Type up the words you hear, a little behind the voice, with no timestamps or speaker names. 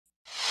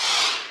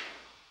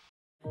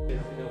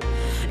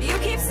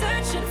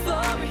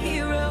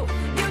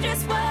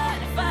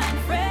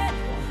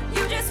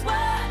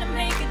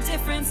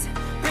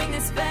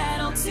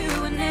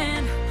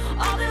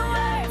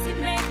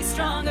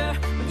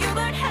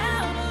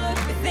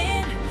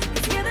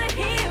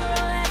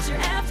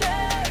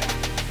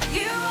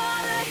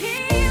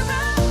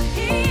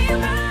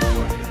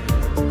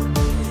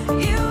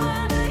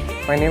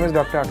My name is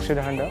Dr. Akshay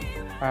Dhanda.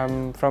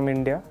 I'm from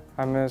India.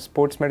 I'm a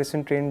sports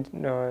medicine trained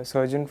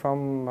surgeon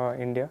from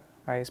India.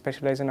 I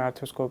specialize in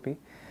arthroscopy,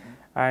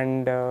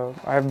 and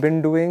I've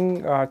been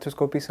doing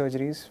arthroscopy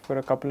surgeries for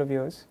a couple of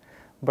years,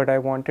 but I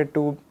wanted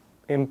to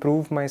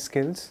improve my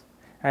skills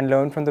and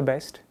learn from the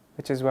best,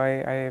 which is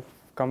why I've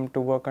come to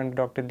work under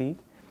Dr. Lee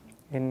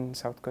in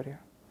South Korea.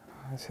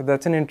 So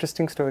that's an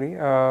interesting story.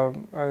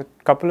 A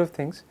couple of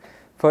things.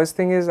 First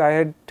thing is, I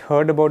had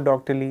heard about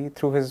Dr. Lee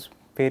through his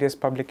various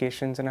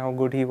publications and how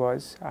good he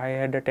was. I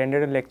had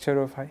attended a lecture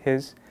of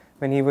his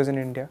when he was in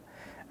India,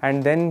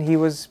 and then he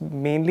was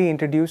mainly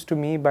introduced to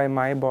me by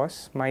my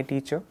boss, my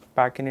teacher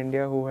back in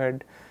India, who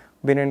had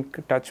been in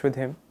touch with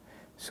him.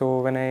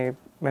 So when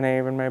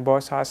my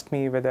boss asked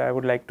me whether I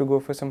would like to go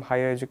for some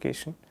higher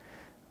education,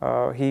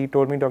 he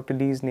told me Dr.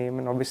 Lee's name,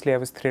 and obviously I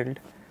was thrilled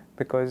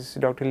because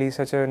Dr. Lee is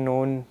such a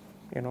known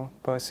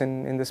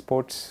person in the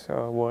sports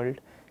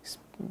world. He's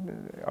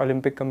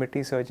Olympic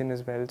committee surgeon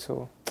as well.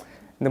 So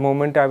the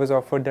moment I was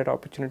offered that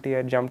opportunity,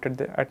 I jumped at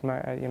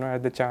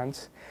the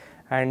chance.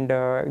 And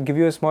give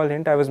you a small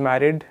hint, I was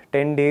married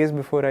 10 days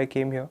before I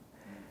came here.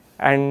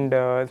 And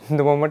the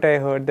moment I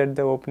heard that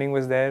the opening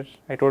was there,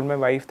 I told my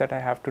wife that I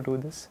have to do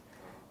this.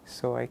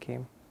 So I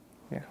came.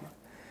 Yeah.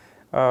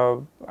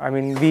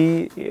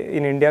 We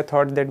in India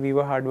thought that we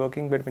were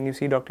hardworking, but when you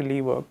see Dr.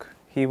 Lee work,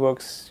 he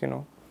works,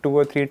 2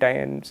 or 3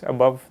 times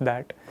above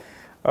that.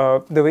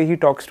 The way he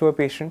talks to a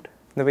patient,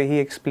 the way he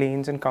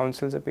explains and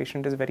counsels a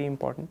patient is very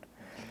important.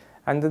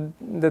 And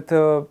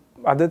the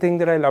other thing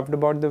that I loved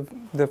about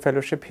the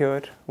fellowship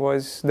here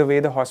was the way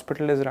the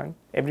hospital is run.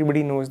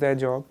 Everybody knows their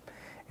job.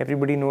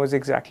 Everybody knows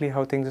exactly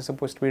how things are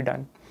supposed to be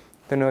done.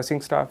 The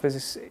nursing staff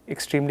is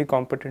extremely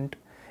competent.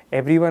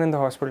 Everyone in the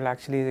hospital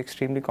actually is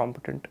extremely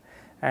competent.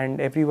 And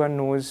everyone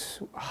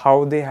knows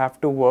how they have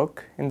to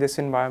work in this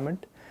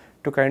environment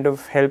to kind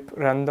of help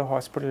run the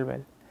hospital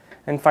well.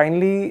 And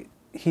finally,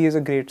 he is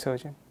a great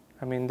surgeon.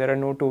 There are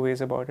no two ways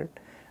about it.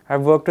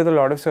 I've worked with a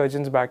lot of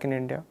surgeons back in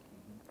India.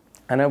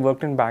 And I've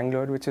worked in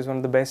Bangalore, which is one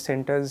of the best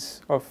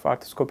centers of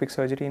arthroscopic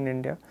surgery in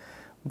India.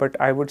 But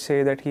I would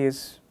say that he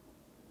is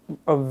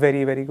a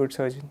very, very good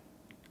surgeon.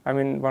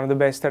 One of the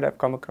best that I've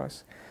come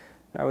across.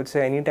 I would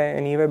say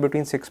anywhere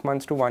between 6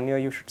 months to 1 year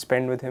you should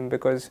spend with him,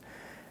 because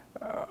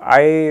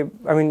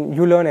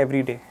you learn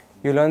every day.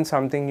 You learn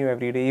something new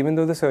every day. Even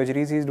though the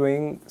surgeries he's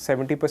doing,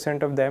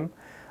 70% of them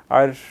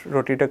are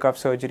rotator cuff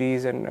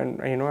surgeries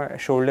and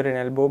shoulder and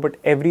elbow. But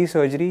every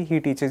surgery he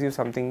teaches you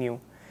something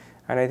new.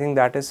 And I think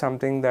that is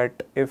something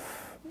that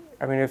if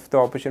the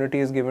opportunity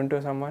is given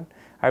to someone,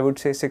 I would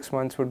say 6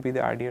 months would be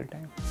the ideal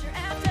time.